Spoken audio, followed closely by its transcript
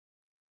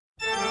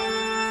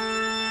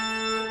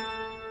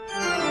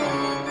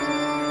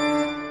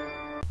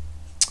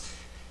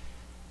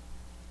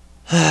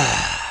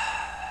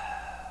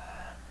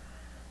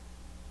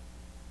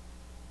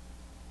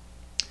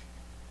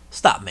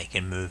Stop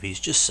making movies,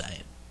 just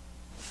saying.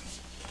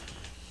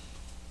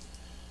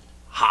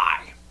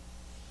 Hi.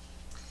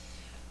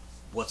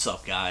 What's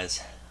up,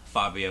 guys?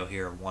 Fabio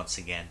here once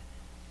again.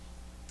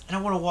 And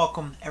I want to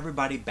welcome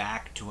everybody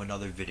back to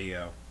another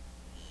video.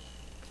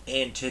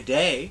 And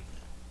today,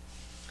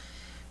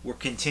 we're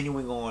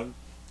continuing on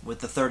with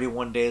the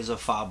 31 Days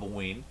of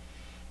Faboween.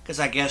 Because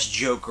I guess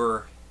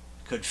Joker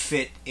could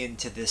fit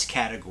into this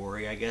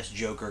category. I guess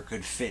Joker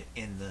could fit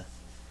in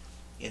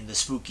the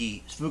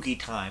spooky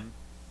time.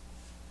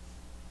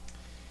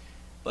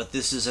 But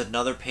this is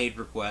another paid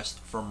request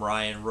from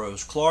Ryan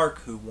Rose Clark,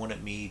 who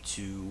wanted me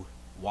to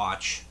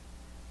watch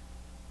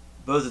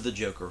both of the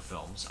Joker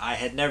films. I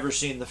had never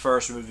seen the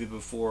first movie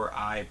before.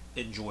 I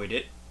enjoyed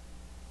it.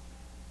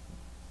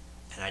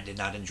 And I did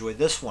not enjoy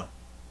this one.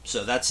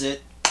 So that's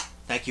it.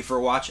 Thank you for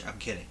watching. I'm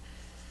kidding.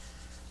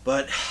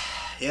 But,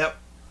 yep.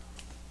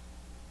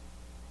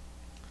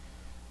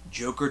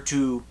 Joker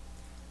 2,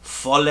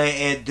 Folie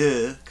et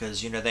Deux,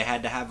 because, they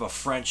had to have a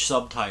French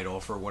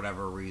subtitle for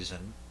whatever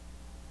reason.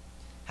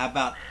 How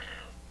about,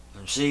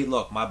 see,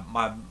 look,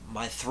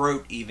 my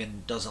throat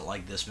even doesn't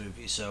like this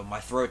movie, so my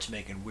throat's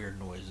making weird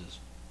noises.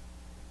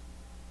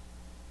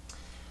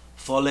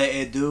 Folie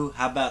et Deux,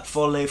 how about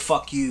Folie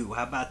fuck you,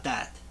 how about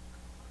that?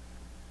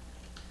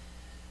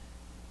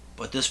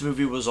 But this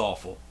movie was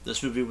awful.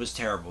 This movie was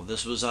terrible.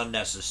 This was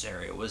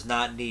unnecessary. It was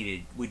not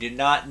needed. We did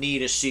not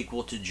need a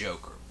sequel to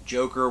Joker.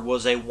 Joker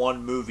was a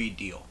one-movie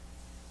deal.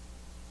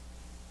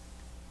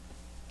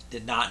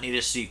 Did not need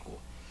a sequel.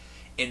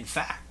 In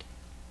fact,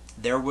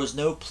 there was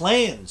no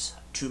plans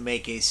to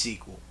make a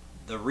sequel.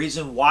 The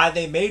reason why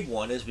they made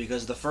one is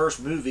because the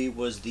first movie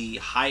was the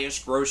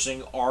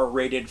highest-grossing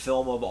R-rated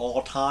film of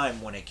all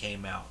time when it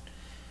came out.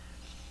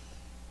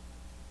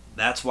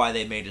 That's why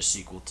they made a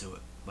sequel to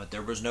it. But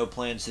there was no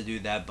plans to do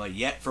that. But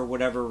yet, for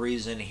whatever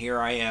reason, here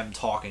I am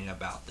talking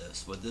about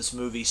this. But this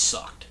movie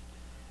sucked.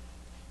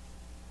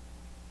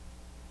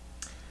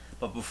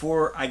 But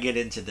before I get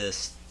into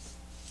this,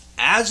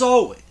 as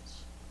always,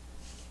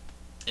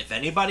 if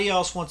anybody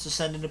else wants to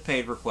send in a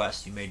paid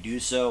request, you may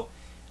do so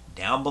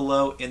down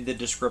below in the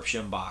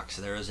description box.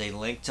 There is a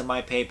link to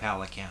my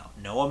PayPal account.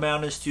 No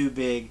amount is too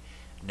big.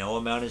 No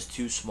amount is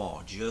too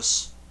small.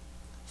 Just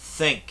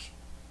think.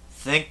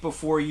 Think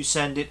before you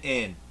send it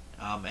in.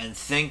 And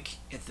think,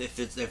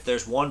 if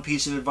there's one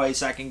piece of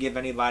advice I can give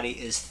anybody,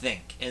 is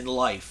think. In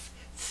life,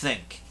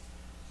 think.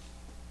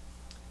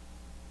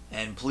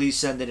 And please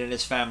send it in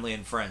as family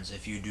and friends.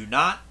 If you do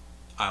not,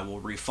 I will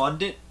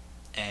refund it,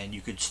 and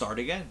you could start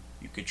again.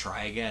 You could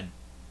try again.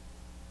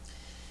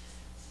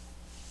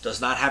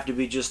 Does not have to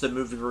be just a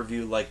movie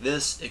review like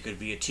this. It could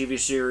be a TV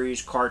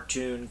series,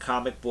 cartoon,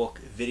 comic book,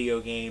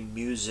 video game,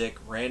 music,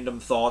 random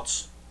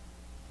thoughts,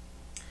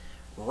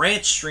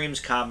 rant streams,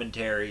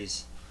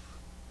 commentaries,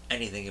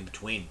 anything in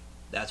between.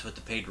 That's what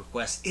the paid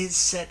request is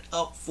set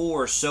up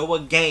for. So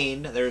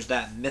again, there's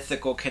that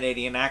mythical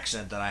Canadian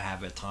accent that I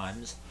have at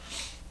times.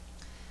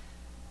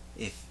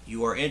 If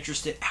you are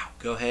interested,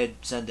 go ahead,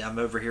 send it. I'm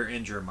over here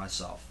injuring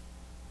myself.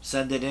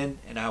 Send it in,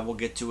 and I will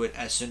get to it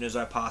as soon as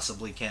I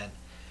possibly can.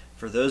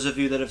 For those of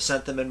you that have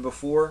sent them in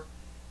before,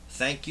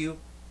 thank you.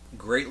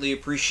 Greatly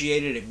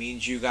appreciated. It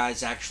means you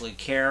guys actually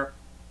care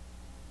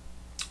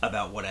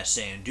about what I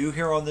say and do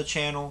here on the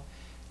channel.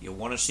 You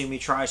want to see me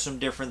try some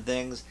different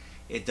things.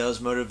 It does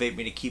motivate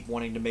me to keep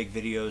wanting to make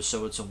videos,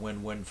 so it's a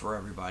win-win for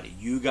everybody.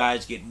 You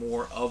guys get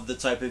more of the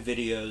type of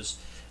videos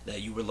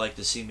that you would like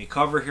to see me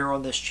cover here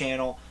on this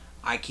channel.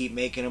 I keep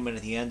making them, and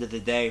at the end of the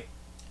day,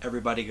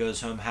 everybody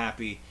goes home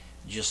happy,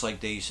 just like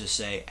they used to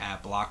say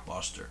at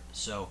Blockbuster.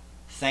 So,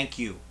 thank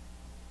you.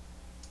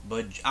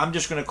 But I'm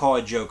just going to call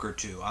it Joker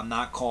 2. I'm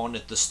not calling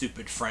it the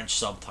stupid French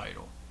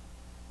subtitle.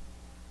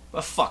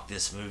 But fuck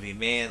this movie,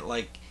 man.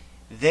 Like,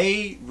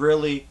 they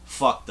really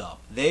fucked up.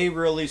 They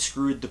really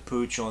screwed the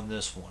pooch on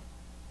this one.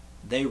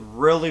 They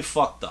really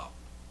fucked up.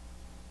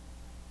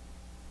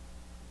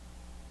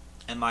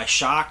 Am I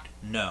shocked?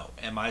 No.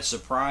 Am I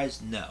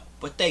surprised? No.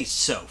 But they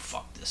so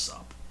fucked this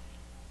up.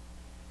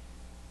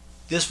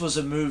 This was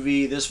a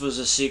movie, this was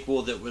a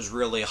sequel that was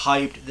really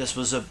hyped. This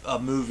was a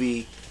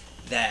movie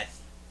that,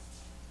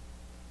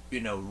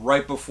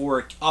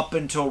 up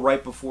until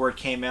right before it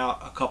came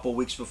out, a couple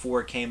weeks before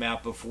it came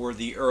out, before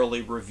the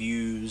early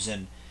reviews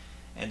and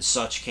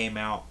such came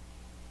out,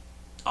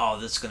 oh,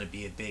 this is going to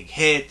be a big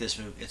hit. This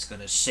movie, it's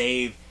going to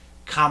save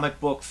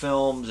comic book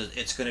films.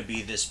 It's going to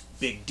be this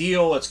big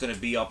deal. It's going to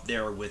be up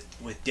there with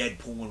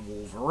Deadpool and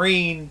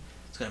Wolverine.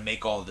 It's going to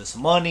make all this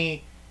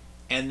money.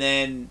 And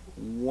then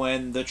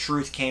when the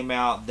truth came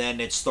out, then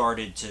it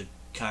started to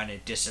kind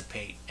of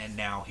dissipate. And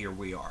now here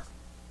we are.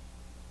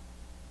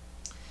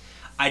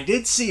 I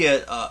did see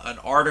an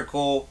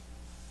article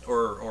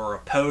or a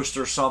post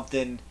or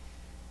something,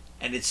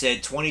 and it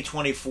said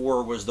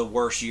 2024 was the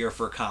worst year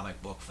for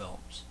comic book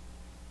films.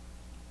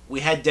 We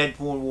had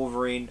Deadpool and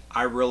Wolverine.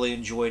 I really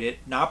enjoyed it.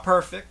 Not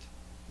perfect.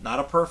 Not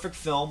a perfect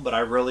film, but I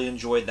really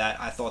enjoyed that.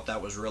 I thought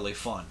that was really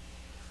fun.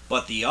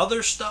 But the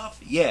other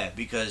stuff, yeah,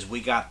 because we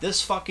got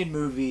this fucking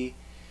movie.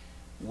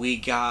 We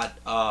got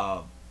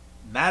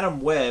Madam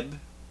Web,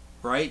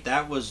 right?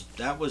 That was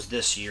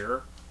this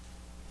year,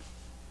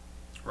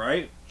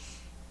 right?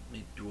 Let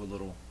me do a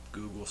little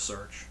Google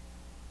search.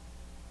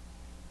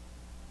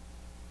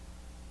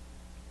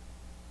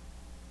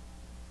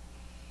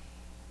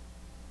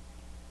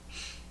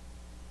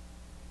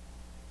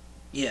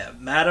 Yeah,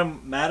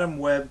 Madam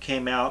Web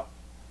came out.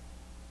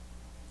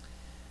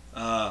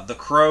 The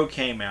Crow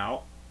came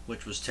out,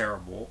 which was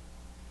terrible.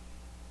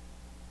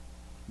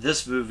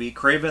 This movie,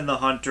 Kraven the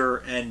Hunter,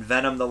 and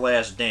Venom the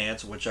Last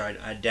Dance, which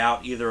I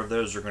doubt either of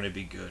those are going to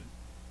be good.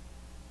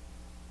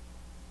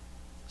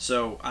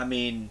 So, I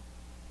mean,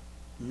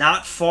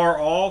 not far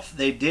off.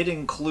 They did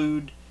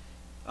include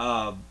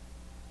fucking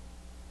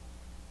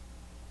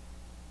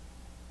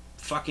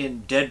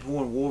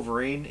Deadpool and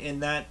Wolverine in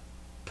that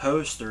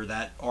post or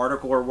that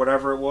article or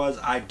whatever it was.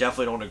 I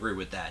definitely don't agree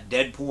with that.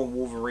 Deadpool and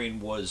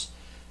Wolverine was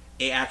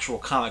a actual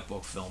comic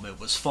book film. It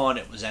was fun.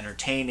 It was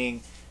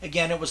entertaining.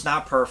 Again, it was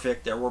not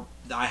perfect.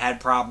 I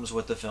had problems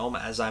with the film,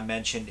 as I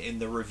mentioned in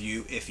the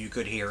review. If you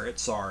could hear it,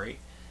 sorry.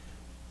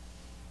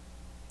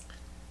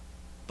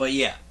 But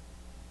yeah,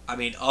 I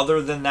mean,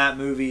 other than that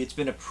movie, it's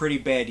been a pretty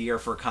bad year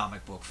for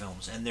comic book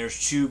films. And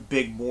there's two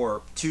big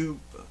more.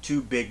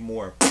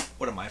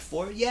 What am I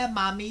for? Yeah,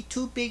 mommy,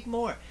 two big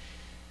more.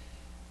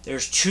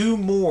 There's two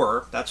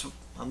more.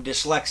 I'm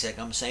dyslexic.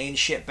 I'm saying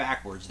shit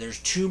backwards. There's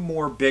two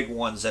more big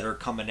ones that are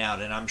coming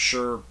out, and I'm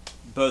sure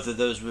both of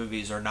those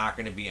movies are not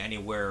going to be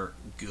anywhere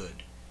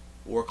good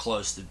or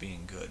close to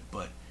being good,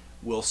 but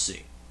we'll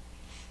see.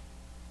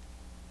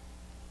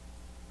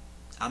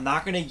 I'm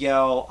not going to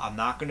yell. I'm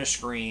not going to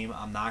scream.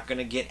 I'm not going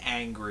to get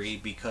angry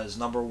because,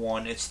 number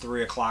one, it's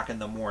 3 o'clock in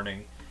the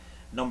morning.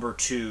 Number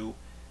two,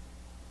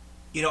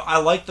 I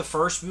like the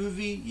first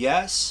movie,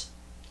 yes.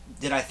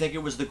 Did I think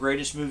it was the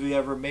greatest movie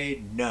ever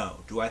made?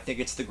 No. Do I think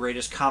it's the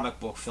greatest comic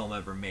book film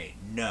ever made?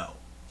 No.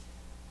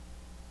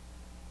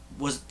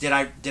 Did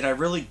I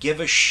really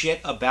give a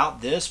shit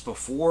about this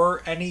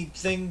before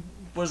anything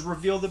was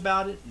revealed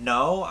about it?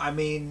 No. I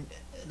mean,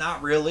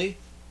 not really.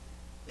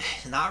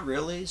 Not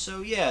really.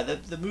 So yeah,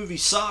 the movie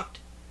sucked.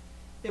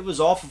 It was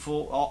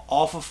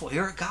awful.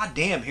 Here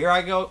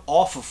I go.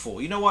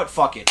 Awful. You know what?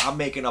 Fuck it. I'm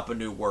making up a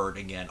new word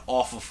again.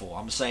 Awful.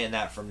 I'm saying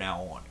that from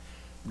now on.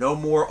 No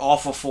more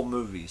awful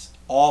movies.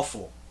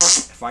 Awful.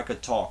 If I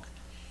could talk.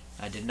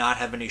 I did not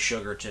have any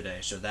sugar today,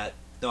 so that...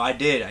 No, I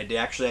did. I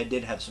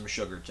did have some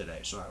sugar today,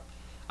 so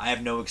I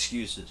have no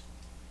excuses.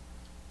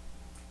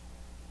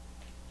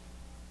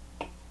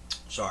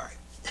 Sorry.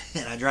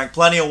 And I drank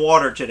plenty of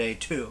water today,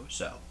 too,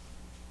 so...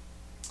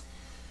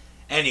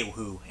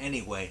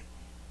 Anyway.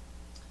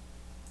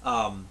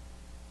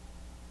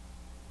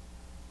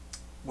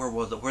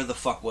 Where the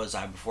fuck was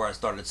I before I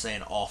started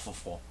saying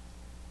awful?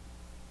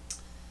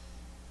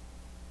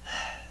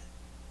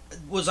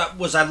 Was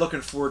I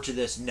looking forward to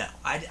this? No,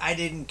 I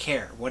didn't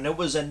care when it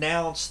was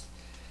announced.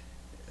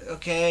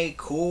 Okay,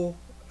 cool,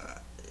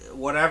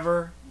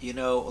 whatever.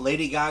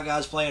 Lady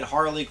Gaga's playing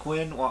Harley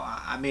Quinn. Well,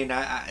 I mean,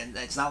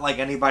 it's not like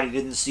anybody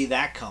didn't see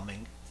that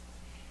coming.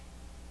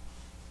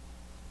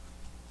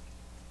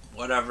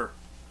 Whatever.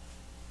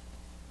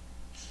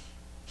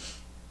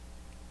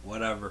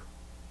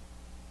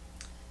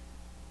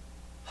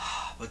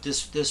 But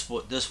this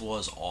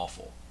was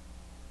awful.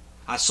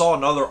 I saw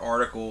another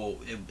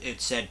article.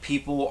 It said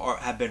people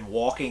have been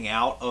walking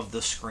out of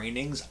the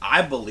screenings.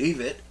 I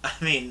believe it. I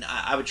mean,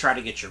 I would try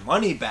to get your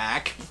money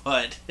back,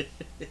 but...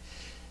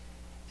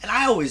 And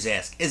I always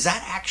ask, is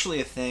that actually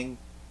a thing?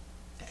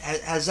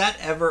 Has that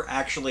ever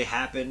actually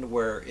happened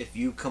where if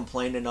you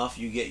complain enough,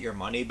 you get your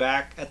money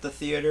back at the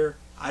theater?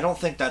 I don't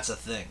think that's a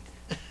thing.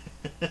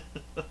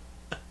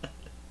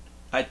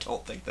 I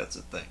don't think that's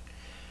a thing.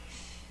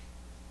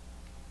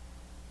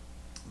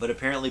 But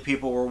apparently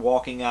people were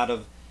walking out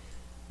of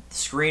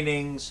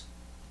screenings.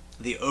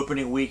 The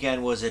opening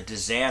weekend was a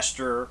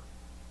disaster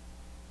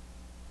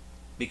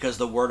because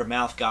the word of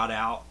mouth got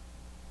out.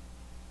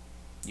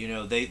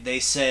 They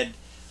said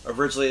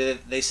originally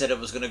they said it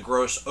was going to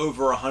gross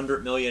over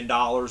 $100 million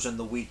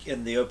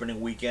in the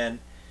opening weekend,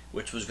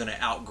 which was going to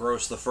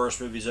outgross the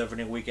first movie's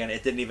opening weekend.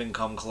 It didn't even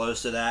come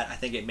close to that. I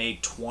think it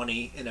made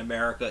 20 in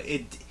America.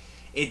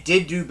 It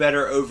did do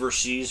better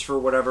overseas for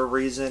whatever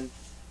reason.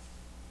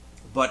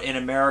 But in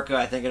America,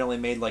 I think it only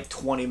made like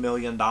 $20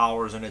 million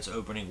in its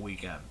opening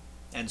weekend.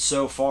 And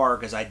so far,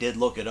 because I did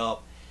look it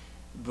up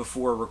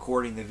before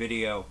recording the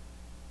video,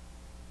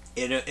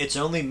 it's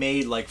only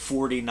made like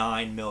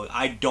 $49 million.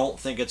 I don't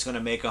think it's going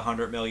to make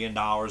 $100 million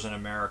in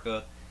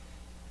America.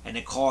 And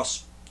it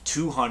costs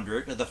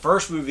 $200. The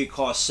first movie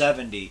cost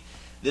 $70.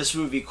 This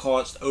movie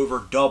cost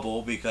over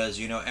double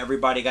because,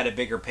 everybody got a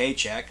bigger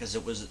paycheck because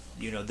it was,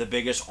 the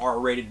biggest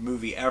R-rated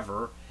movie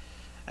ever.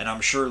 And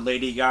I'm sure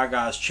Lady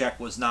Gaga's check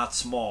was not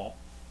small.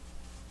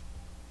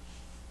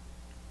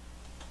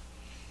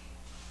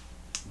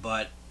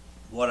 But,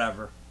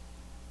 whatever.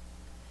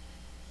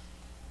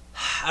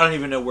 I don't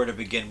even know where to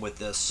begin with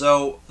this.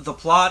 So, the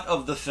plot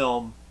of the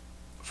film,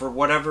 for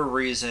whatever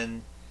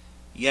reason,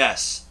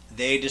 yes,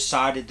 they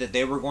decided that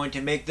they were going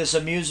to make this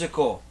a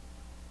musical.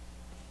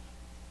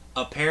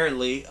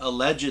 Apparently,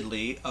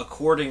 allegedly,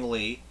 according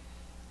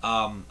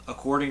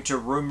to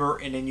rumor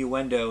and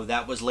innuendo,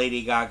 that was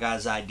Lady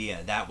Gaga's idea.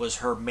 That was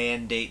her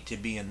mandate to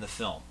be in the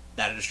film.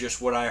 That is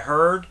just what I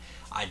heard.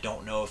 I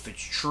don't know if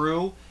it's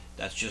true.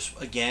 That's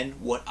just, again,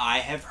 what I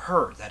have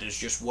heard. That is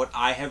just what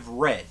I have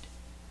read.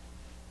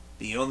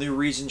 The only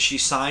reason she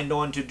signed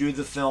on to do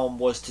the film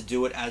was to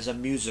do it as a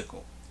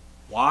musical.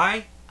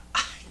 Why?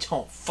 I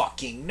don't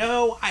fucking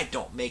know. I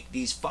don't make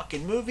these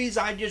fucking movies.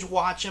 I just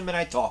watch them and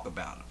I talk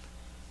about them.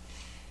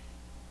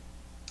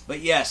 But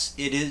yes,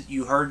 it is.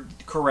 You heard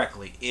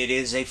correctly. It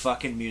is a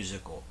fucking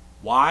musical.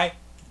 Why?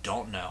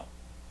 Don't know.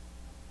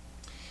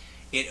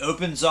 It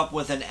opens up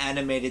with an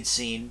animated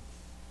scene,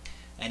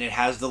 and it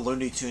has the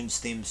Looney Tunes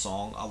theme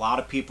song. A lot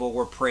of people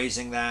were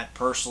praising that.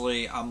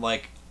 Personally, I'm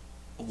like,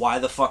 why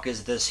the fuck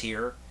is this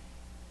here?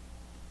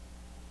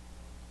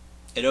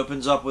 It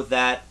opens up with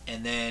that,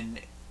 and then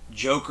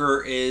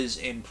Joker is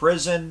in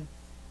prison.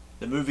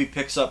 The movie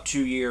picks up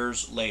 2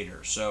 years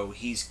later. So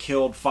he's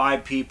killed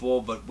 5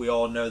 people, but we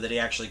all know that he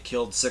actually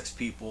killed 6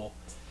 people,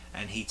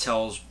 and he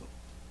tells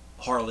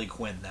Harley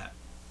Quinn that.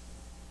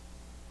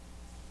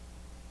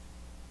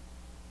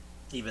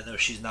 Even though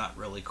she's not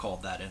really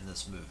called that in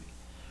this movie.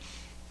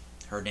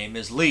 Her name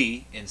is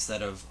Lee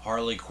instead of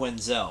Harley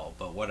Quinzel,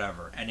 but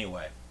whatever.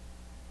 Anyway.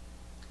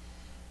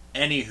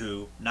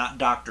 Anywho, not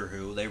Doctor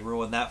Who. They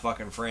ruined that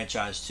fucking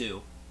franchise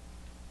too.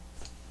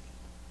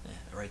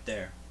 Right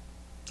there.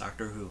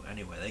 Doctor Who.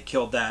 Anyway, they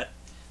killed that.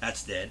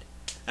 That's dead.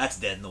 That's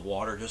dead in the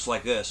water, just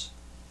like this.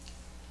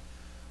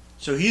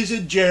 So he's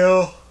in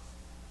jail.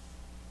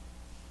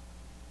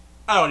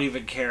 I don't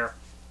even care.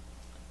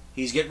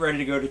 He's getting ready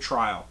to go to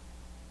trial.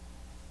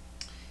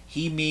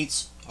 He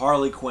meets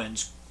Harley Quinn.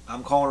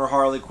 I'm calling her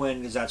Harley Quinn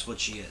because that's what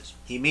she is.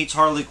 He meets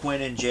Harley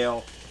Quinn in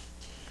jail.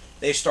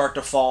 They start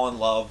to fall in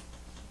love.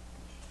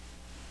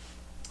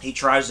 He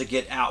tries to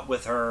get out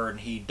with her and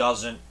he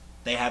doesn't.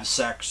 They have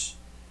sex.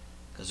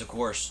 Because, of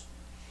course,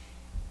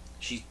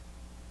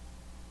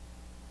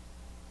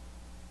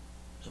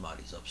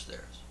 somebody's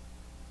upstairs.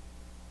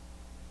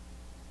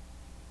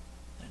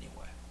 Anyway.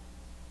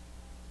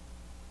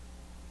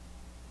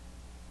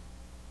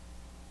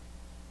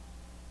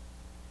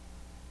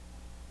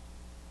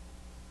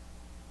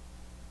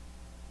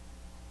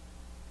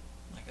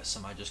 I guess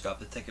somebody just got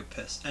to take a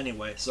piss.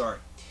 Anyway, sorry.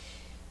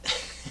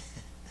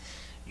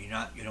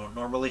 You don't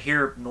normally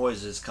hear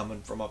noises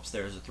coming from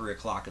upstairs at 3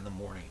 o'clock in the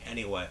morning.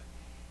 Anyway.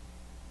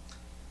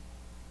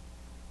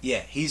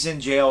 Yeah, he's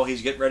in jail.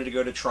 He's getting ready to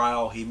go to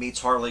trial. He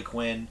meets Harley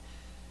Quinn.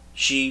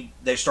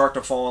 They start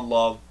to fall in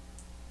love.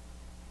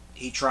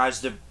 He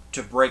tries to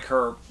break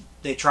her.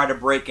 They try to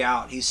break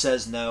out. He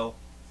says no.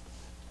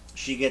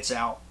 She gets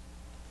out.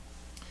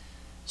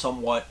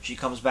 Somewhat. She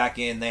comes back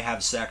in. They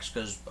have sex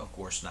because, of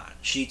course not.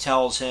 She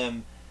tells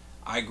him,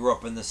 I grew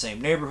up in the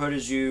same neighborhood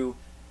as you.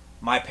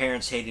 My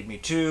parents hated me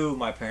too.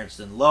 My parents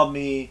didn't love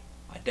me.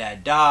 My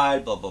dad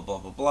died. Blah, blah, blah,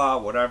 blah, blah.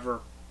 Whatever.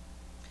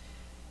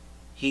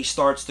 He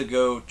starts to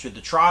go to the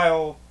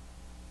trial.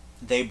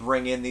 They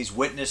bring in these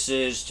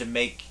witnesses to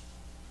make,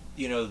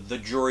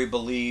 the jury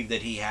believe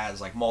that he has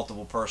like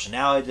multiple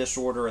personality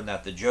disorder and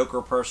that the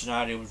Joker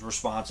personality was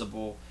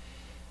responsible.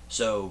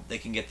 So they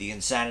can get the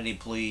insanity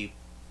plea.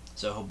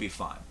 So he'll be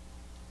fine.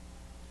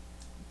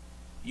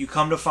 You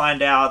come to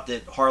find out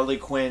that Harley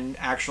Quinn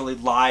actually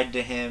lied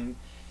to him.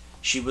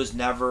 She was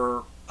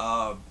never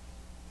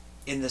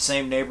in the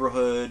same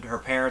neighborhood. Her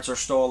parents are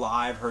still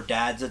alive. Her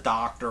dad's a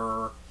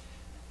doctor.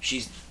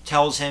 She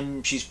tells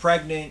him she's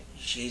pregnant.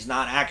 She's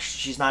not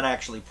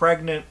actually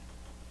pregnant.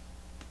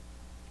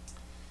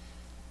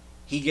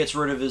 He gets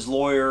rid of his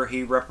lawyer.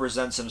 He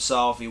represents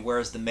himself. He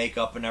wears the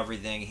makeup and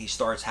everything. He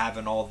starts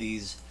having all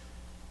these,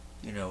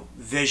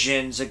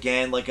 visions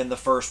again, like in the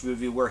first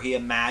movie where he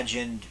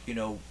imagined,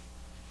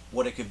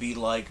 what it could be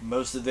like.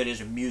 Most of it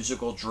is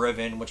musical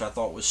driven, which I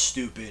thought was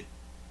stupid.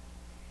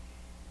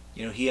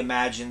 He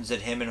imagines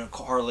that him and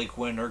Harley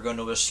Quinn are going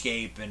to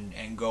escape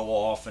and go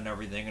off and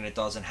everything, and it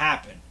doesn't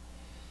happen.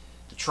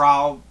 The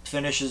trial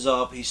finishes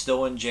up. He's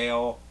still in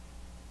jail.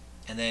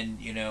 And then,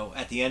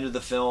 at the end of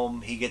the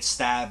film, he gets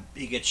stabbed.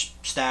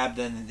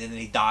 And then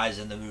he dies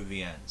and the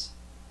movie ends.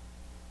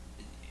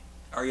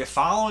 Are you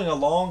following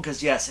along?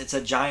 Because, yes, it's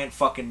a giant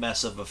fucking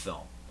mess of a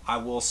film. I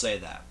will say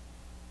that.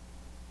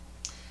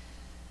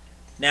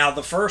 Now,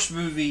 the first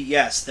movie,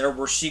 yes, there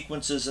were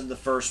sequences in the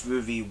first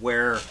movie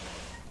where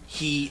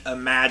he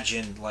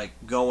imagined, like,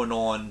 going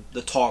on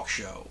the talk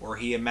show, or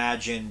he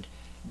imagined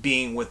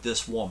being with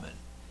this woman.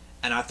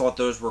 And I thought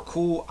those were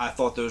cool. I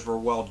thought those were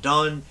well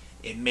done.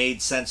 It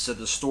made sense to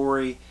the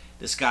story.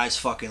 This guy's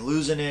fucking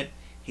losing it.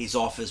 He's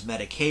off his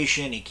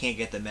medication. He can't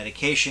get the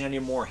medication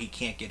anymore. He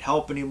can't get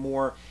help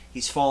anymore.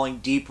 He's falling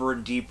deeper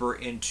and deeper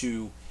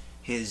into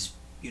his,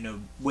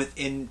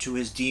 into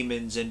his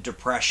demons and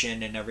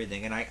depression and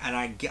everything. And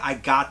I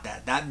got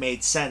that. That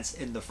made sense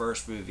in the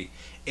first movie.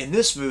 In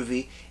this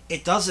movie,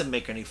 it doesn't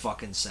make any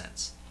fucking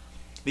sense.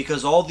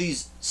 Because all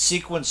these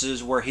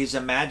sequences where he's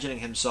imagining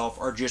himself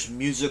are just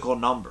musical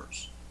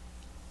numbers.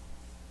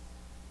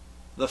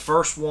 The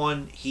first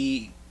one,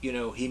 he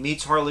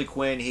meets Harley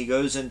Quinn. He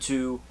goes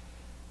into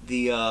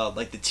the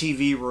like the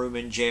TV room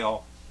in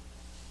jail,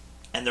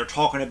 and they're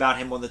talking about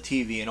him on the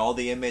TV, and all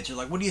the inmates are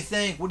like, "What do you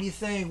think? What do you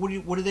think?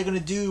 What are they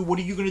gonna do? What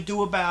are you gonna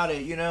do about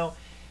it?"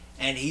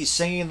 And he's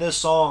singing this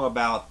song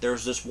about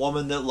there's this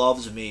woman that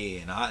loves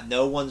me, and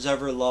no one's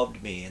ever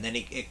loved me. And then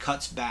it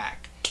cuts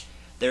back.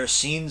 There's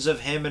scenes of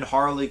him and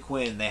Harley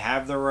Quinn. They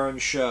have their own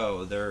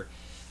show. They're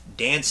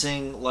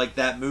dancing like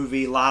that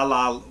movie La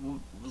La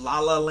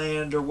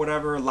Land or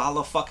whatever, La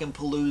La fucking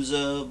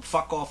Palooza,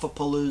 Fuck Off a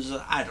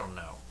Palooza, I don't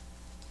know.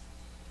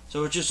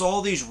 So it's just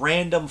all these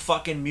random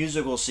fucking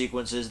musical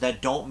sequences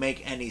that don't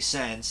make any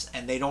sense,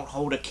 and they don't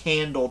hold a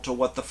candle to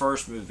what the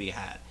first movie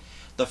had.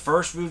 The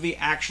first movie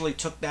actually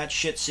took that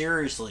shit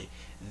seriously.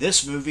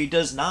 This movie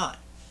does not.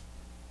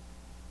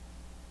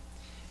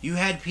 You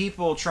had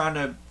people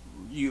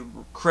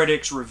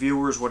critics,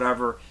 reviewers,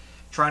 whatever,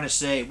 trying to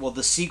say, well,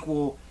 the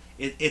sequel,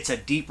 it's a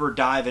deeper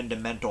dive into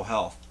mental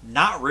health.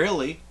 Not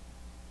really.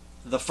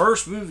 The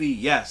first movie,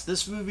 yes.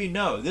 This movie,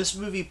 no. This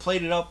movie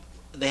played it up.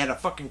 They had a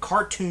fucking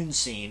cartoon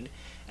scene,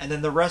 and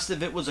then the rest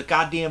of it was a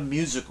goddamn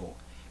musical.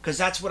 Because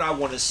that's what I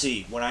want to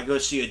see when I go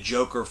see a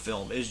Joker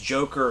film, is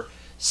Joker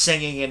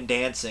singing and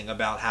dancing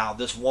about how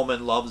this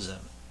woman loves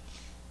him.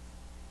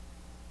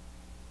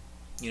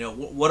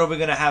 What are we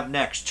going to have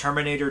next?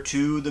 Terminator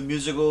 2, the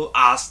musical?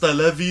 Hasta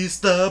la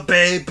vista,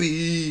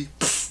 baby.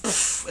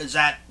 Is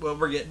that what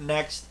we're getting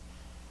next?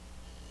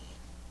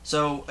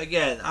 So,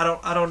 again, I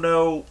don't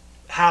know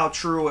how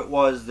true it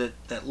was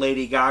that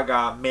Lady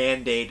Gaga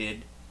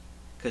mandated,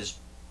 because,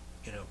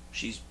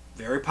 she's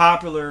very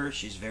popular,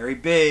 she's very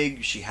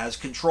big, she has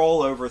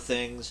control over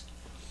things.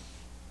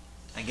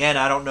 Again,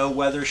 I don't know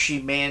whether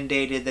she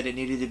mandated that it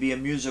needed to be a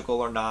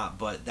musical or not,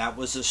 but that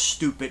was a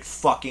stupid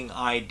fucking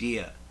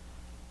idea.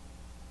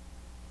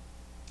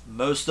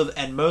 Most of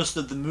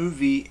the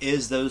movie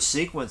is those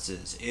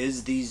sequences,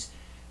 is these,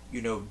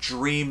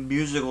 dream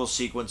musical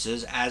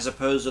sequences, as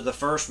opposed to the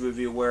first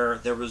movie where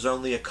there was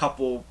only a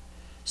couple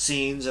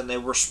scenes and they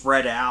were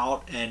spread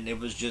out and it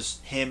was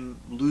just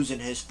him losing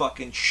his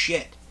fucking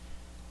shit.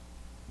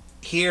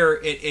 Here,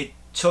 it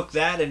took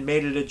that and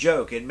made it a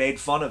joke. It made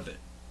fun of it.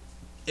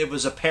 It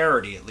was a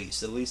parody, at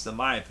least in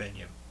my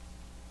opinion.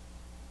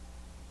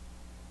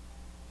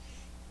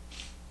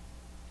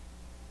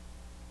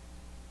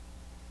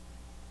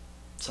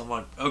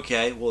 Someone,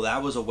 okay, well,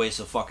 that was a waste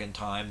of fucking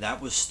time.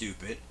 That was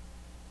stupid.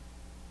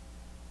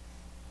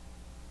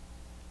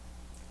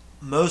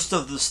 Most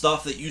of the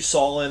stuff that you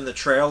saw in the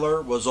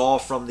trailer was all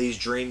from these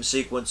dream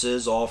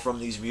sequences, all from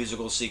these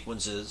musical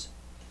sequences.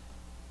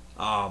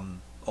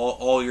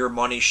 All your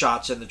money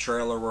shots in the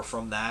trailer were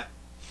from that.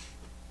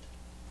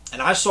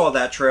 And I saw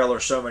that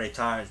trailer so many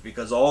times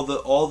because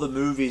all the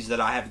movies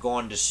that I have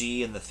gone to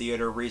see in the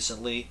theater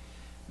recently,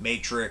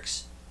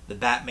 Matrix, the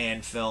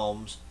Batman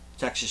films,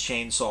 Texas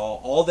Chainsaw,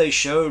 all they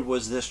showed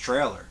was this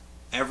trailer.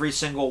 Every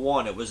single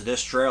one, it was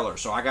this trailer.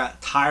 So I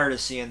got tired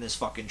of seeing this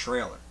fucking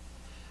trailer.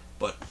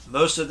 But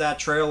most of that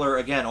trailer,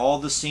 again, all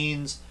the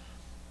scenes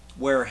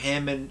where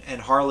him and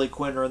Harley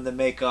Quinn are in the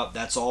makeup,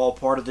 that's all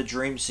part of the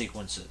dream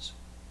sequences.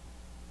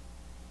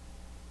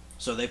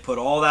 So they put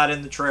all that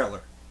in the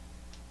trailer.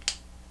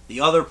 The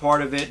other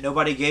part of it,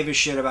 nobody gave a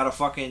shit about a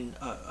fucking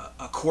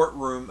a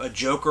courtroom, a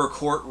Joker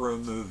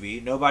courtroom movie.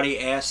 Nobody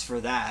asked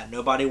for that.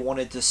 Nobody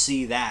wanted to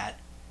see that.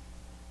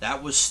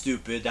 That was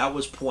stupid. That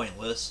was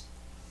pointless.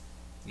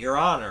 Your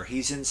Honor,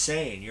 he's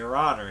insane. Your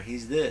Honor,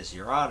 he's this.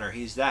 Your Honor,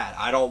 he's that.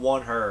 I don't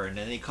want her. And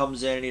then he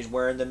comes in and he's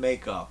wearing the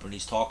makeup and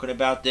he's talking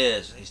about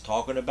this and he's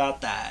talking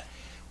about that.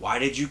 Why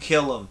did you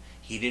kill him?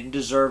 He didn't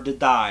deserve to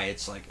die.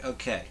 It's like,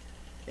 okay.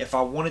 If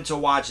I wanted to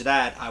watch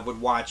that, I would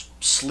watch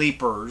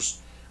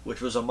Sleepers, which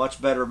was a much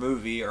better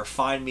movie, or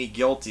Find Me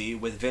Guilty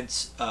with Vin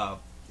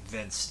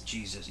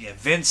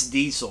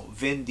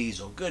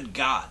Diesel. Good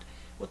God.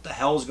 What the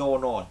hell's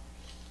going on?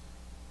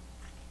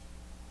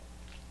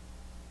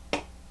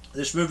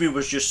 This movie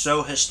was just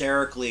so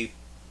hysterically,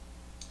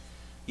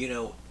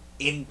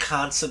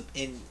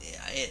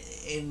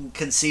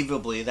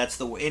 inconceivably, that's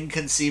the word,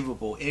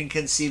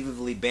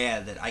 inconceivably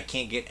bad that I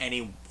can't get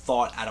any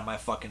thought out of my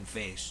fucking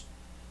face.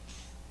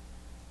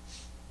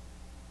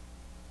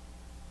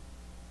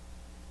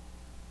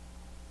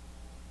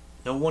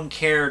 No one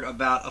cared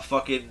about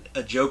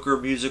a Joker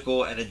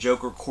musical and a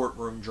Joker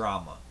courtroom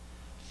drama.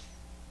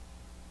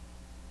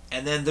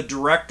 And then the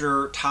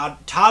director,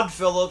 Todd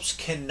Phillips,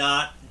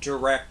 cannot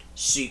direct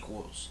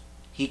sequels.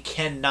 He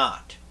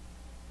cannot.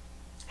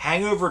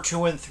 Hangover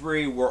 2 and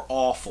 3 were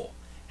awful.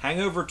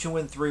 Hangover 2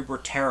 and 3 were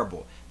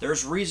terrible.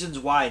 There's reasons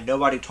why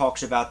nobody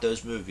talks about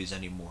those movies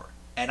anymore.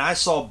 And I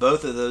saw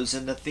both of those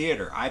in the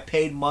theater. I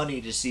paid money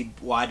to see...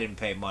 Well, I didn't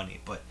pay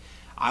money, but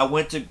I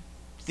went to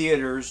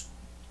theaters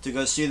to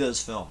go see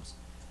those films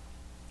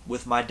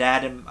with my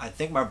dad, and I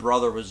think my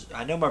brother was...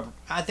 I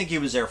think he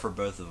was there for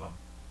both of them.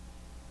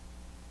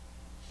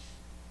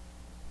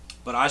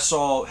 But I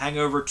saw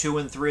Hangover 2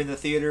 and 3 in the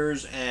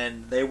theaters,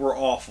 and they were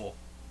awful.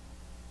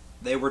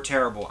 They were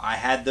terrible. I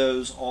had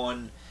those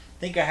on...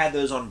 I think I had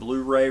those on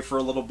Blu-ray for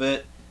a little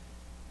bit.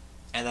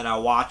 and then I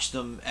watched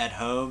them at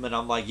home, and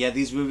I'm like, yeah,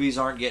 these movies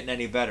aren't getting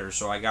any better,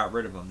 so I got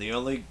rid of them. The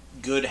only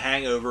good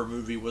Hangover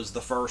movie was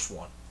the first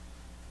one.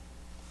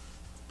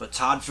 But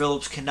Todd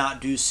Phillips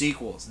cannot do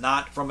sequels,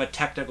 not from a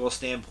technical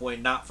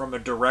standpoint, not from a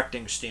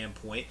directing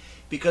standpoint,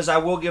 because I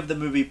will give the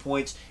movie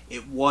points.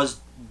 It was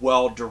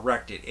well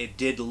directed. It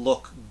did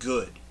look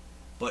good.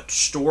 But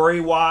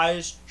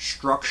story-wise,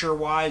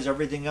 structure-wise,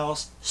 everything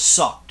else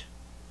sucked.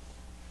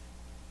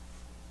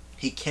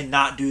 He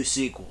cannot do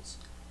sequels.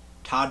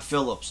 Todd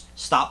Phillips,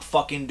 stop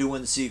fucking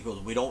doing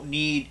sequels. We don't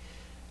need...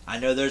 I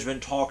know there's been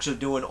talks of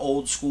doing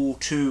Old School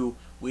 2.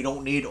 We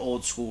don't need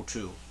Old School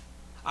 2.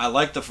 I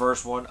like the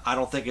first one. I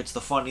don't think it's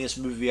the funniest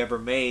movie ever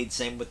made.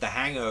 Same with The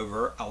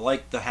Hangover. I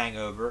like The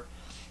Hangover.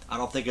 I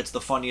don't think it's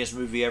the funniest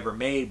movie ever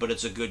made, but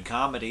it's a good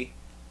comedy.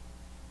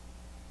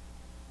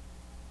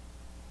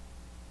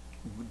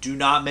 Do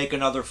not make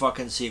another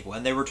fucking sequel.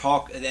 And they were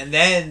talking, and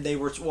then they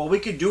were, well, we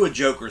could do a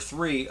Joker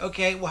 3.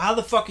 Okay, well, how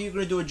the fuck are you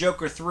going to do a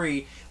Joker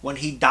 3 when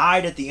he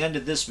died at the end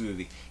of this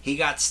movie? He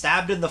got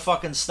stabbed in the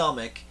fucking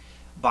stomach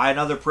by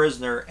another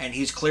prisoner, and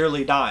he's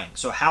clearly dying.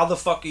 So how the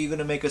fuck are you going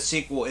to make a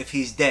sequel if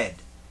he's dead?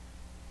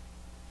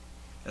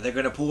 Are they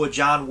going to pull a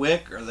John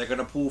Wick? Are they going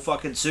to pull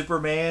fucking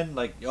Superman?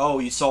 Like, oh,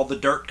 you saw the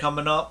dirt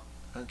coming up?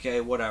 Okay,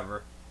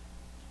 whatever.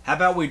 How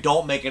about we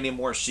don't make any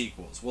more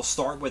sequels? We'll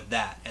start with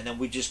that, and then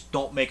we just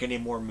don't make any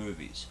more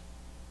movies.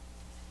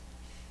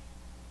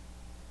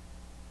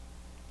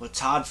 But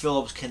Todd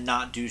Phillips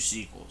cannot do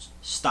sequels.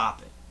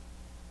 Stop it.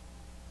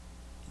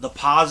 The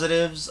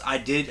positives, I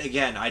do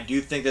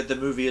think that the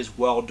movie is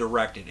well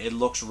directed. It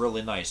looks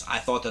really nice. I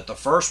thought that the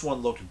first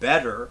one looked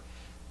better,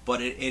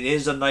 but it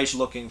is a nice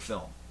looking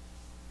film.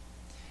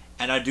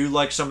 And I do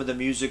like some of the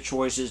music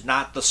choices,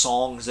 not the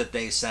songs that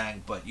they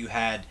sang, but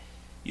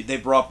they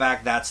brought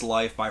back That's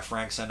Life by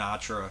Frank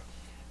Sinatra.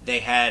 They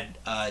had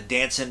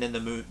Dancing in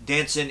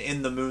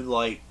the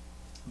Moonlight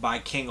by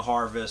King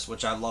Harvest,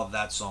 which I love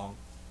that song.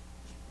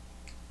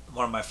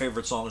 One of my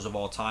favorite songs of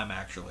all time,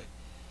 actually.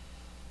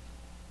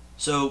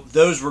 So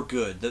those were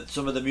good.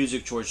 Some of the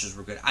music choices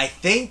were good. I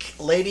think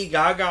Lady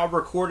Gaga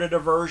recorded a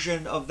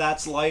version of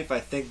That's Life. I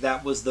think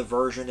that was the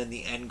version in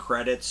the end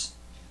credits.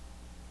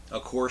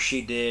 Of course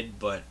she did,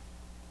 but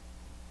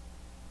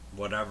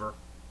whatever.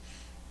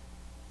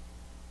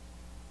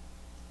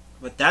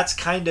 But that's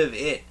kind of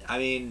it. I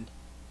mean,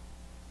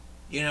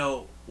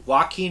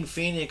 Joaquin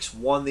Phoenix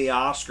won the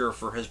Oscar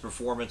for his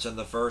performance in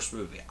the first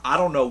movie. I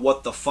don't know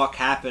what the fuck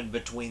happened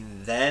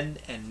between then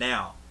and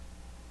now.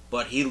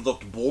 But he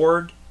looked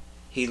bored.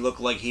 He looked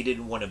like he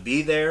didn't want to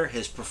be there.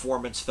 His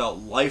performance felt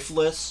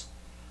lifeless.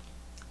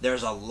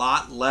 There's a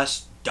lot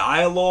less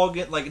dialogue.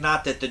 Like,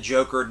 not that the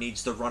Joker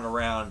needs to run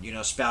around,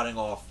 spouting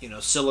off,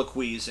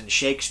 soliloquies and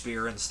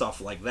Shakespeare and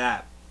stuff like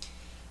that.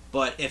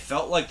 But it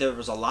felt like there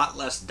was a lot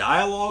less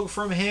dialogue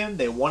from him.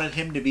 They wanted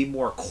him to be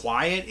more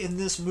quiet in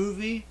this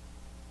movie.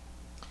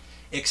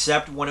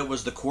 Except when it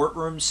was the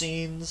courtroom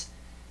scenes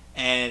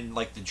and,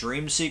 like, the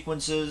dream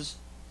sequences.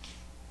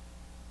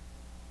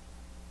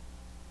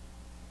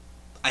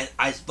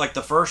 I like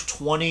the first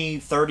 20,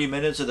 30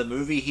 minutes of the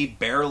movie, he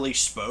barely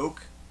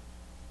spoke.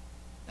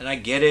 And I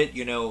get it,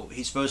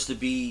 he's supposed to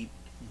be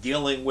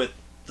dealing with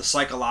the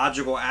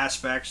psychological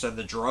aspects and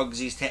the drugs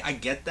he's taking. I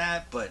get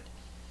that, but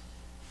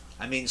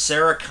I mean,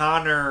 Sarah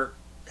Connor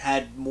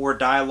had more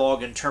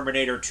dialogue in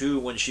Terminator 2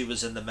 when she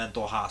was in the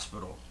mental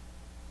hospital.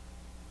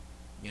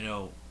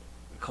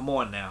 Come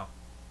on now.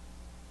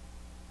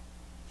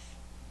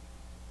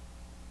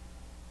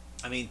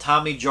 I mean,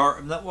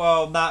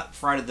 not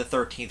Friday the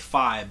 13th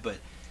 5, but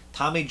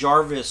Tommy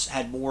Jarvis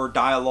had more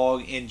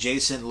dialogue in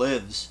Jason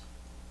Lives.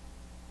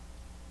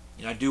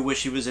 I do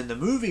wish he was in the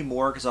movie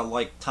more because I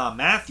like Tom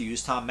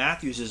Matthews. Tom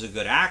Matthews is a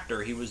good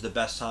actor. He was the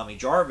best Tommy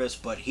Jarvis,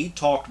 but he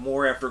talked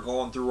more after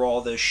going through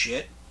all this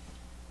shit.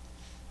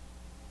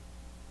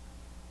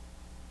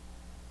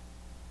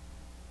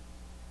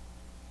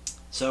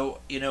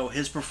 So,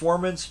 his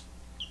performance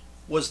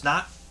was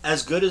not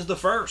as good as the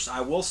first.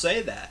 I will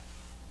say that.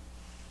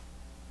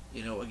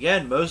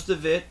 Again, most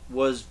of it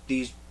was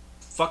these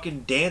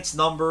fucking dance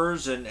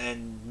numbers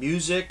and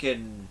music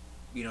and,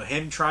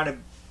 him trying to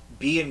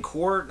be in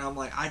court, and I'm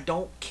like, I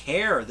don't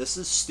care. This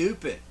is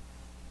stupid.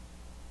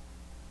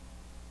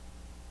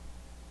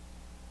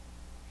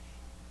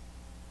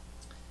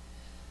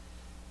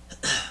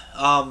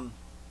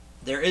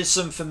 There is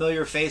some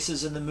familiar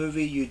faces in the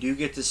movie. You do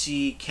get to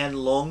see Ken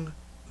Leung,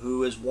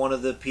 who is one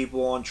of the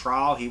people on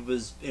trial. He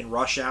was in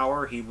Rush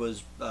Hour. He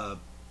was the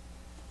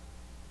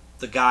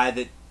guy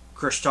that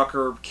Chris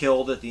Tucker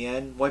killed at the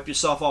end. Wipe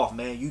yourself off,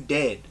 man. You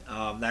dead.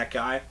 That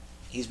guy.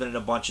 He's been in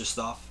a bunch of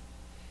stuff.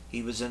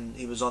 He was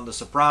on The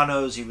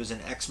Sopranos. He was in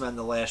X-Men: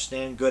 The Last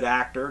Stand. Good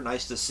actor.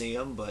 Nice to see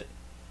him, but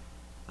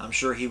I'm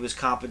sure he was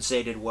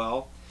compensated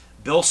well.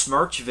 Bill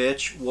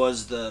Smirchovich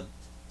was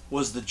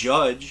the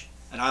judge,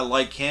 and I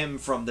like him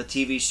from the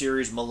TV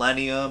series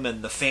Millennium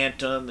and The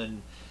Phantom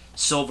and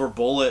Silver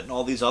Bullet and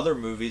all these other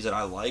movies that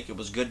I like. It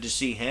was good to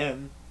see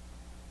him.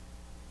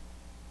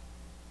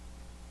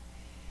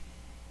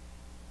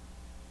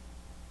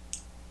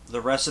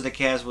 The rest of the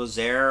cast was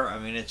there. I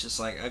mean, it's just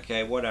like,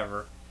 okay,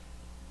 whatever.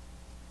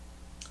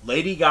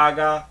 Lady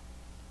Gaga.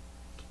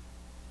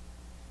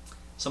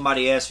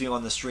 Somebody asked me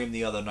on the stream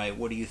the other night,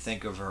 what do you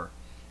think of her?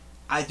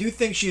 I do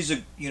think she's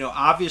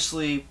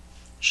obviously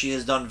she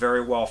has done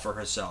very well for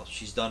herself.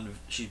 She's been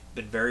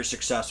very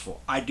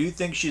successful. I do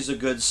think she's a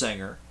good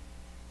singer.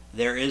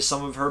 There is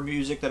some of her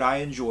music that I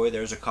enjoy.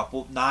 There's a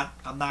couple,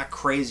 I'm not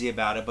crazy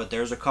about it, but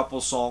there's a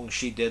couple songs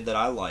she did that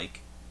I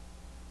like.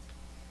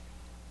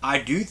 I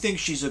do think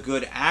she's a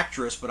good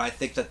actress, but I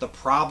think that the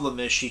problem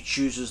is she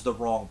chooses the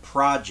wrong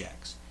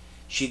projects.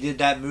 She did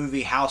that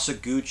movie House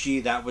of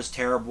Gucci. That was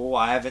terrible.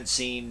 I haven't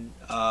seen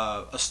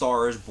A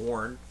Star is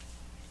Born.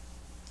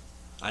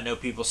 I know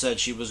people said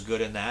she was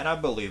good in that. I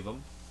believe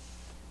them.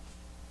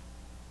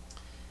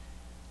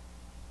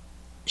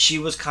 She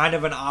was kind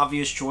of an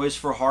obvious choice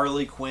for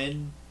Harley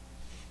Quinn.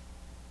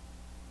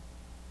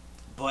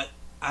 But,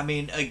 I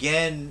mean,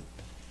 again,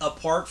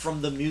 apart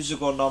from the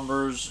musical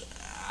numbers,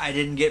 I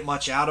didn't get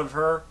much out of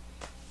her.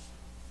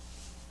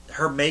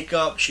 Her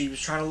makeup, she was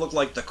trying to look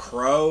like the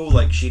Crow.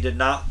 Like, she did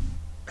not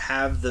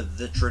have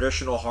the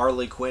traditional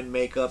Harley Quinn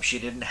makeup. She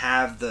didn't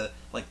have the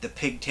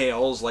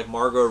pigtails like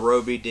Margot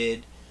Robbie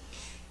did,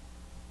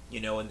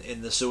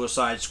 in the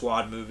Suicide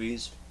Squad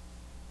movies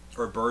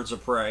or Birds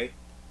of Prey.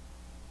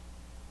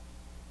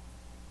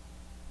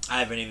 I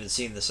haven't even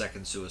seen the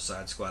second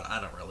Suicide Squad. I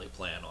don't really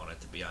plan on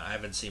it, to be honest. I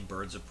haven't seen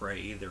Birds of Prey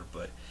either,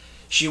 but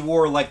she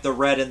wore like the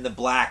red and the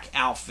black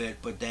outfit,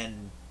 but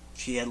then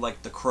she had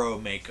like the Crow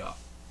makeup.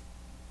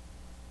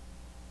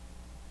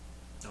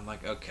 I'm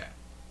like, okay.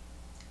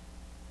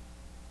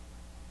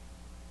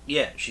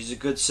 Yeah, she's a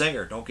good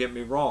singer, don't get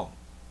me wrong.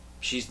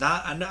 She's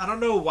not, I don't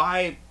know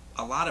why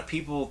a lot of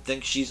people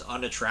think she's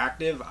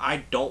unattractive.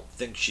 I don't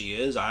think she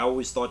is. I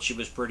always thought she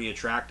was pretty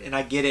attractive. And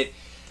I get it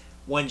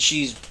when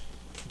she's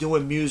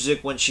doing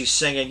music, when she's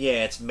singing,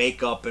 yeah, it's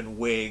makeup and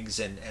wigs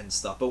and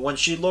stuff. But when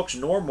she looks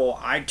normal,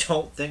 I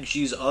don't think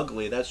she's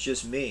ugly. That's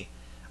just me.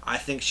 I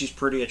think she's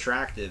pretty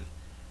attractive.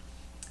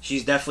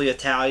 She's definitely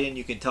Italian.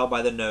 You can tell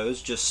by the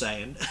nose, just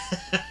saying.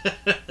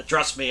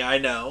 Trust me, I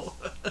know.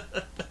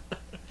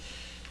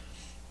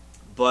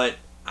 But,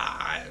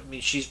 I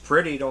mean, she's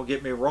pretty, don't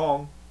get me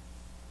wrong.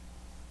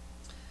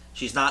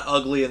 She's not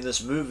ugly in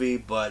this movie,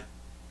 but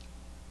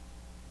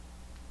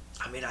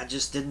I mean, I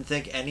just didn't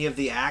think any of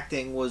the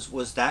acting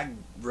was that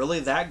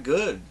really that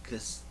good.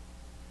 Because,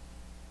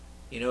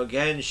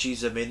 again,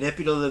 she's a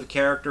manipulative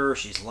character.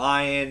 She's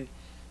lying.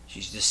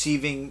 She's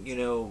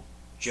deceiving,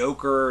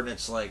 Joker. And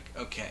it's like,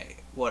 okay,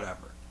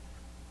 whatever.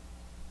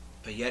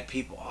 But yet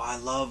people, I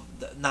love,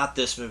 not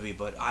this movie,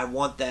 but I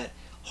want that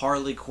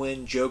Harley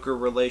Quinn Joker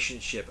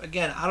relationship.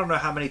 Again, I don't know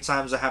how many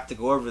times I have to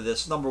go over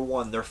this. Number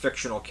one, they're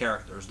fictional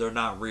characters. They're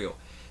not real.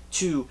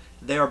 Two,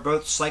 they are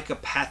both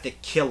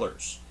psychopathic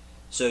killers.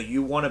 So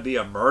you want to be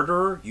a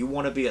murderer? You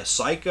want to be a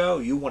psycho?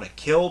 You want to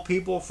kill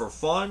people for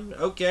fun?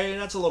 Okay,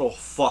 that's a little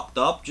fucked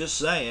up, just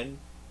saying.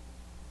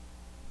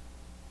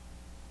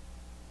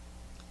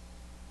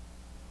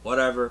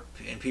 Whatever.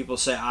 And people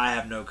say I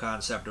have no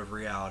concept of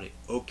reality.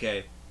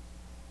 Okay.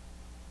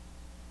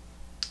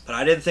 But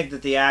I didn't think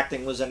that the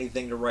acting was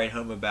anything to write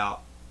home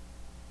about.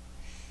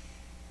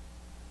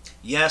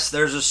 Yes,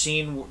 there's a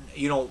scene,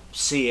 you don't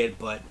see it,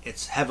 but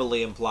it's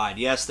heavily implied.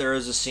 Yes, there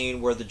is a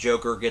scene where the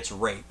Joker gets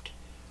raped.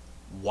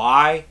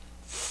 Why?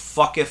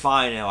 Fuck if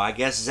I know. I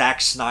guess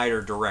Zack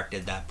Snyder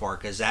directed that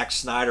part, because Zack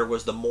Snyder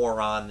was the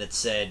moron that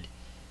said,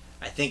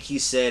 I think he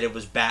said it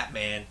was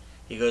Batman.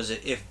 He goes,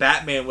 if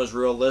Batman was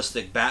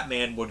realistic,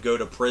 Batman would go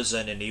to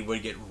prison and he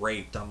would get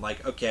raped. I'm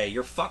like, okay,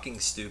 you're fucking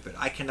stupid.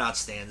 I cannot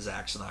stand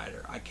Zack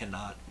Snyder. I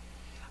cannot.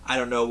 I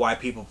don't know why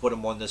people put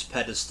him on this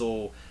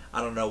pedestal.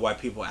 I don't know why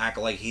people act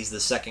like he's the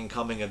second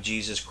coming of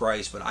Jesus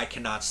Christ, but I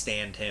cannot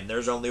stand him.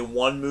 There's only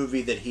one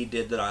movie that he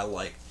did that I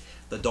like,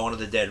 the Dawn of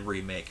the Dead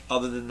remake.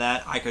 Other than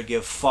that, I could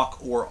give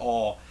fuck or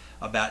all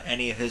about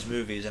any of his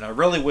movies, and I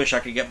really wish I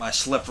could get my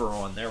slipper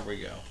on. There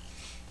we go.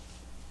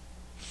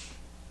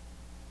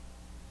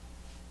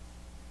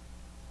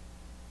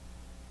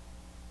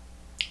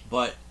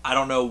 But I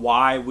don't know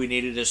why we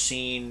needed a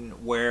scene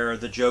where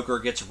the Joker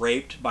gets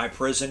raped by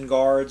prison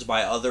guards,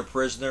 by other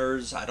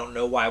prisoners. I don't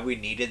know why we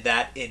needed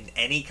that in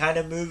any kind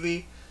of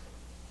movie.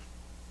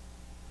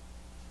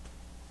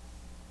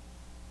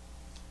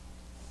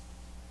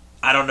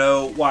 I don't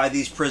know why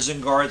these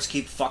prison guards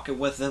keep fucking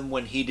with him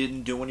when he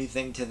didn't do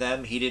anything to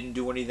them. He didn't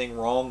do anything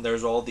wrong.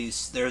 There's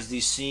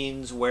these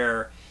scenes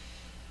where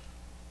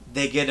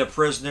they get a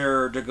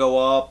prisoner to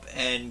go up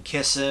and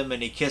kiss him,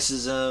 and he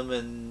kisses him,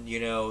 and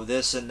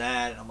this and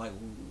that. I'm like,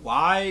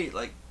 why?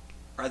 Like,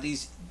 are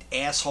these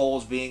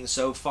assholes being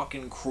so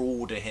fucking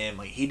cruel to him?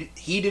 Like,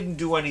 he didn't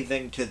do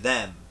anything to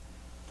them.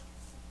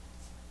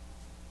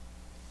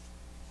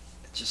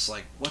 It's just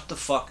like, what the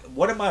fuck?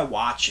 What am I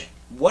watching?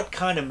 What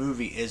kind of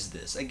movie is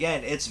this?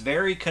 Again, it's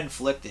very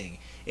conflicting.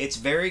 It's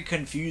very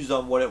confused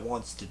on what it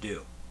wants to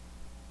do.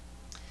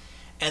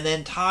 And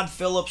then Todd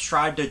Phillips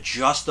tried to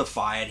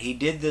justify it. He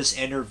did this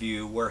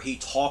interview where he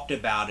talked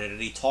about it, and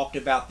he talked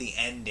about the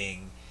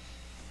ending.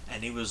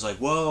 And he was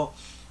like, well,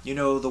 You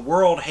know, the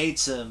world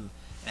hates him,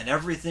 and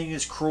everything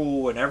is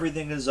cruel, and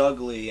everything is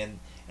ugly, and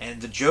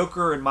the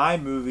Joker in my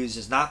movies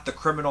is not the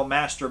criminal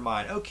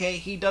mastermind. Okay,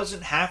 he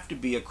doesn't have to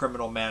be a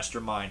criminal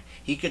mastermind.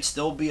 He could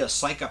still be a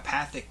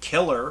psychopathic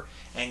killer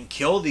and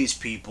kill these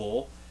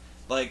people.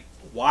 Like,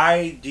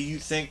 why do you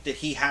think that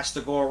he has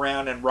to go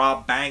around and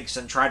rob banks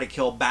and try to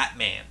kill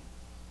Batman?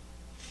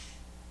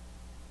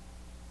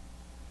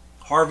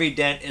 Harvey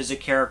Dent is a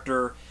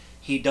character.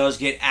 He does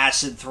get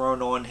acid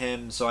thrown on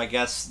him, so I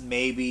guess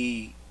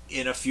maybe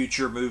in a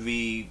future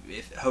movie,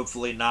 if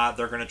hopefully not,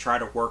 they're going to try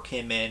to work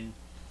him in.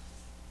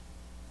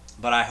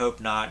 But I hope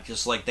not.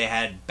 Just like they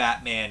had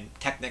Batman,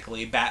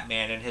 technically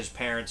Batman and his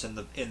parents in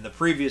the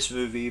previous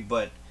movie,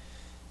 but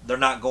they're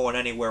not going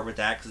anywhere with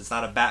that because it's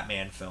not a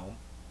Batman film.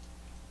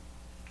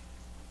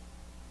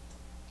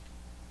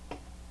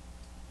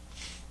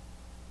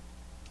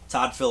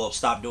 Todd Phillips,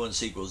 stop doing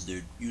sequels,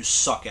 dude. You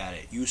suck at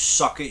it. You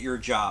suck at your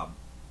job.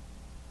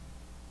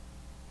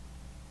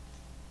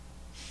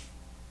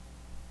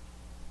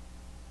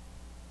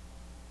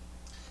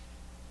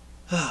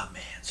 Oh,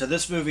 man. So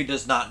this movie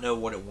does not know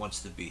what it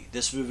wants to be.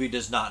 This movie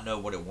does not know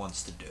what it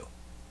wants to do.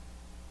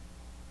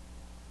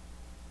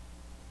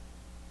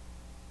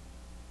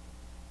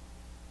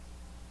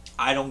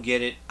 I don't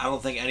get it. I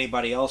don't think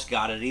anybody else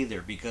got it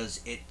either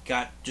because it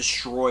got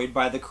destroyed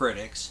by the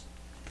critics.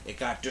 It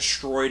got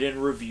destroyed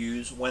in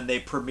reviews. When they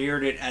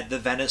premiered it at the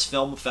Venice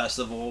Film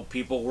Festival,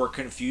 people were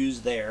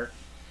confused there.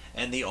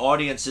 And the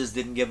audiences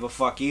didn't give a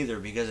fuck either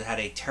because it had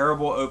a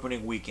terrible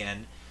opening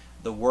weekend.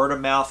 The word of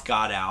mouth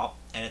got out.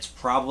 And it's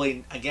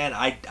probably, again,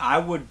 I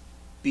would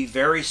be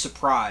very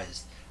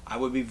surprised. I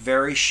would be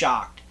very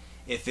shocked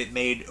if it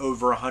made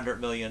over $100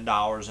 million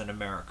in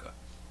America.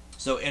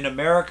 So in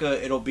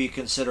America, it'll be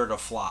considered a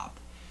flop.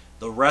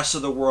 The rest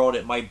of the world,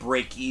 it might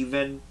break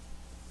even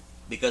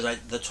because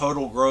the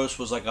total gross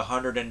was like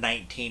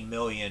 119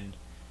 million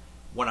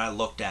when I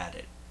looked at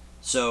it.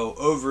 So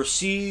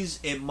overseas,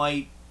 it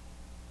might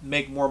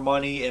make more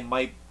money. It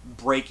might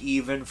break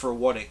even for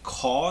what it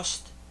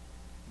cost.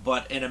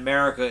 But in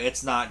America,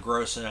 it's not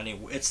grossing any.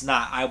 It's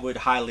not. I would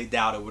highly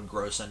doubt it would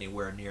gross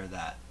anywhere near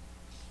that.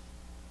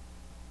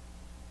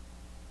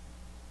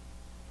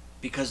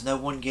 Because no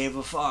one gave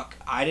a fuck.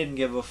 I didn't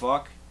give a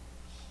fuck.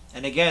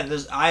 And again,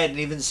 I hadn't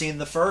even seen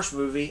the first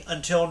movie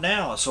until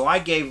now. So I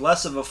gave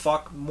less of a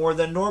fuck more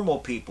than normal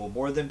people.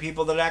 More than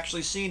people that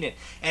actually seen it.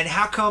 And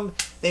how come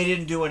they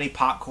didn't do any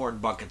popcorn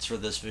buckets for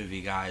this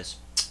movie, guys?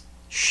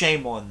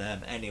 Shame on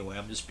them. Anyway,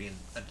 I'm just being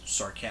a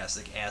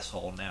sarcastic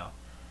asshole now.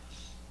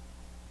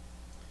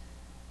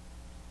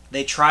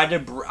 They tried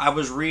to, I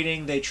was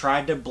reading, they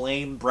tried to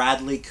blame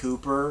Bradley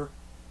Cooper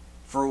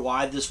for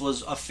why this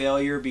was a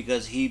failure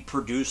because he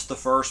produced the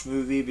first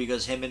movie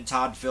because him and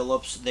Todd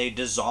Phillips, they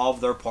dissolved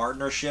their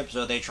partnership,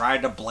 so they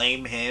tried to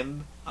blame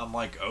him. I'm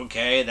like,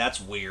 okay, that's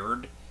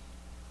weird.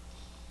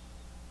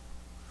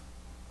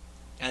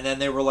 And then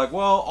they were like,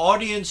 well,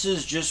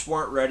 audiences just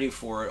weren't ready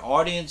for it.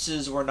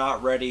 Audiences were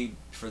not ready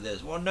for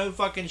this. Well, no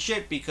fucking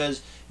shit,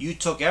 because you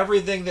took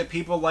everything that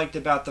people liked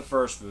about the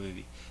first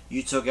movie.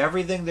 You took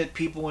everything that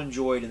people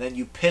enjoyed, and then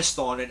you pissed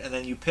on it, and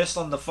then you pissed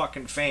on the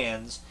fucking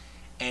fans,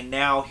 and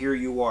now here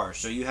you are.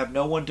 So you have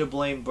no one to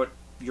blame but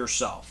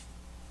yourself.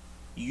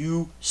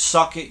 You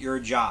suck at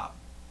your job.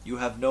 You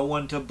have no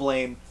one to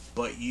blame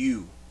but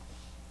you.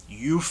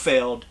 You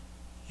failed.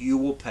 You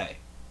will pay.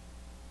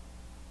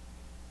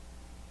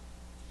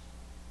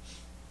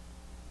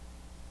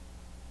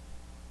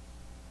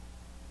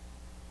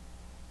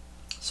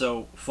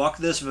 So, fuck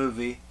this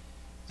movie.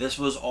 This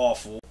was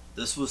awful.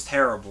 This was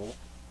terrible.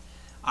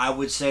 I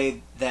would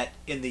say that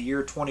in the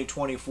year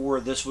 2024,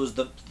 this was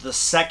the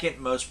second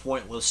most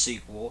pointless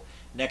sequel,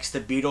 next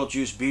to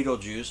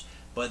Beetlejuice,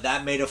 but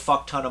that made a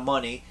fuck ton of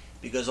money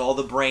because all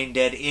the brain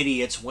dead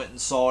idiots went and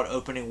saw it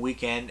opening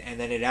weekend, and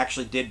then it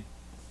actually did.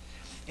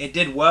 It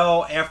did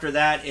well. After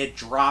that, it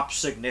dropped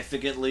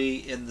significantly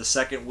in the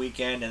second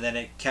weekend, and then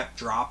it kept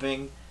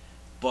dropping.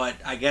 But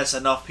I guess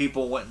enough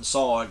people went and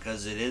saw it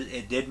because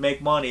it did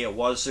make money. It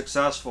was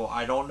successful.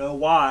 I don't know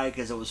why,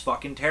 because it was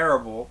fucking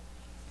terrible.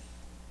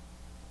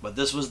 But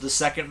this was the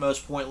second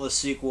most pointless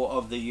sequel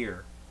of the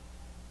year.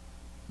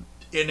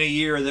 In a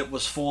year that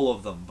was full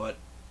of them. But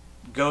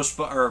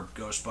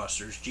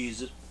Ghostbusters,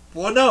 Jesus.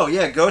 Well, no,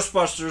 yeah,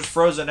 Ghostbusters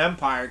Frozen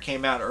Empire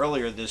came out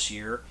earlier this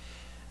year.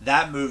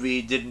 That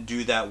movie didn't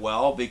do that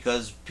well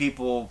because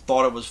people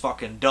thought it was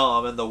fucking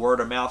dumb, and the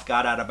word of mouth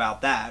got out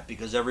about that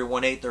because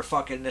everyone ate their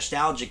fucking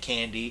nostalgia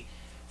candy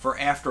for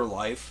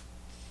Afterlife.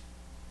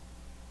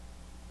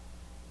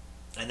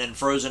 And then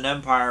Frozen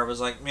Empire was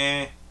like,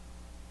 meh.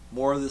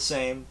 More of the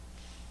same.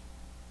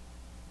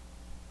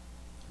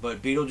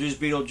 But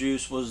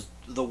Beetlejuice was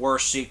the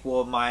worst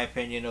sequel, in my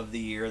opinion, of the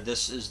year.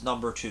 This is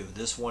number 2.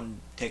 This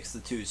one takes the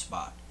 2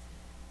 spot.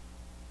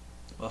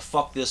 But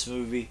fuck this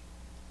movie.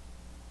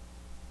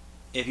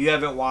 If you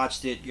haven't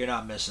watched it, you're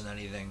not missing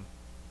anything.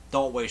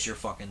 Don't waste your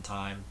fucking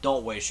time.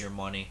 Don't waste your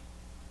money.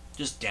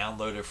 Just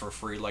download it for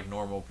free like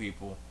normal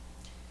people.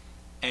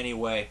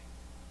 Anyway.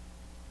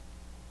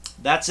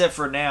 That's it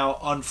for now.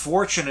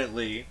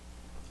 Unfortunately,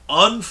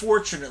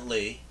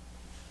 Unfortunately,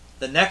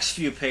 the next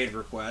few paid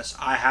requests,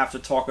 I have to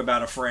talk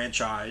about a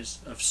franchise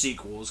of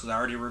sequels, because I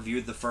already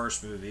reviewed the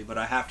first movie, but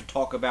I have to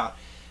talk about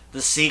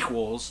the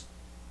sequels.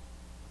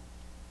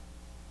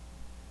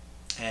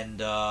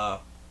 And all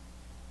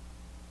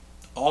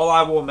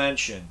I will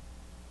mention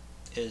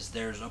is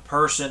there's a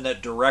person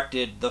that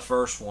directed the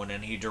first one,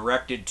 and he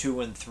directed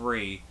 2 and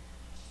 3,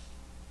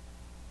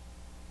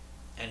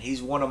 and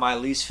he's one of my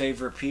least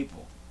favorite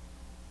people,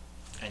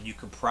 and you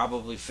can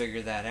probably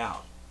figure that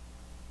out.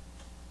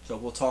 So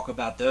we'll talk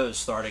about those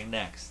starting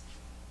next.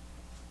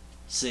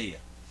 See ya.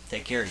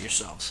 Take care of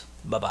yourselves.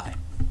 Bye-bye.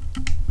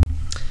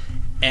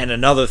 And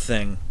another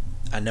thing,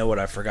 I know what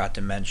I forgot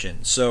to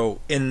mention.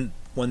 So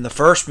when the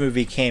first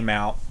movie came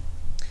out,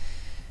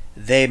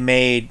 they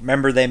made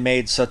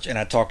such, and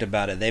I talked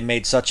about it, they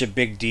made such a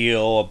big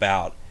deal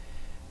about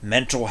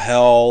mental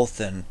health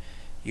and,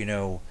 you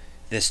know,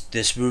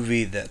 this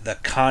movie, the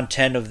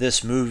content of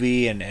this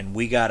movie, and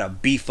we gotta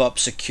beef up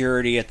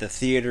security at the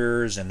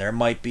theaters, and there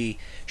might be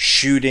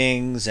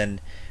shootings,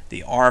 and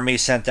the army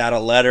sent out a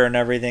letter and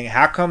everything.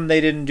 How come they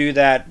didn't do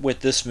that with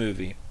this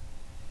movie?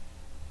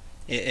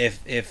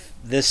 If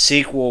this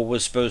sequel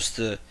was supposed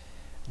to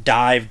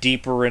dive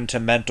deeper into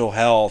mental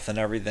health and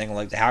everything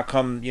like that, how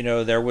come, you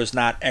know, there was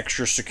not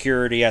extra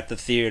security at the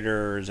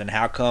theaters, and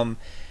how come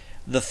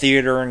the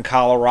theater in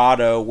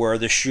Colorado where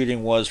the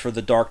shooting was for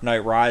The Dark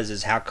Knight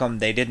Rises, how come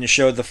they didn't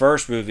show the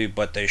first movie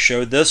but they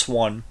showed this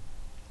one?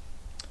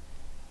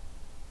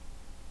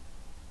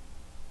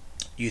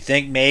 You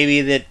think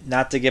maybe that,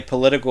 not to get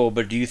political,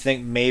 but do you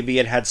think maybe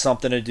it had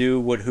something to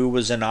do with who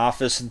was in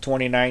office in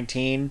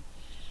 2019?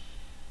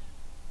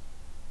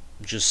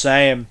 Just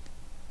saying.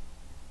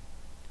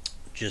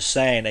 Just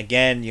saying.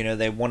 Again, you know,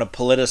 they want to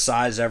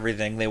politicize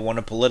everything. They want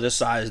to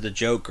politicize the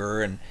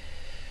Joker, and,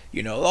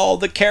 you know, oh,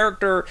 the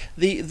character,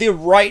 the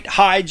right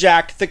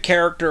hijacked the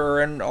character,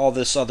 and all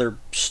this other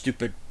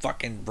stupid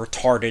fucking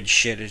retarded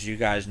shit, as you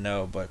guys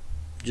know. But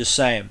just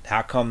saying,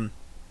 how come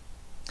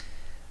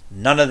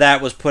none of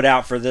that was put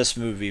out for this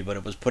movie, but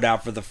it was put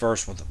out for the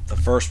first one? The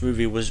first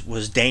movie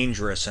was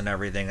dangerous and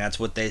everything. That's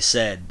what they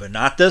said, but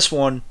not this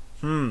one.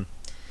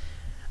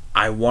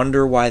 I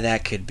wonder why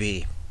that could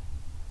be.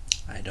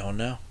 I don't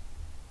know.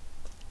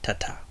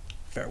 Ta-ta.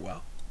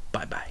 Farewell.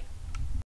 Bye-bye.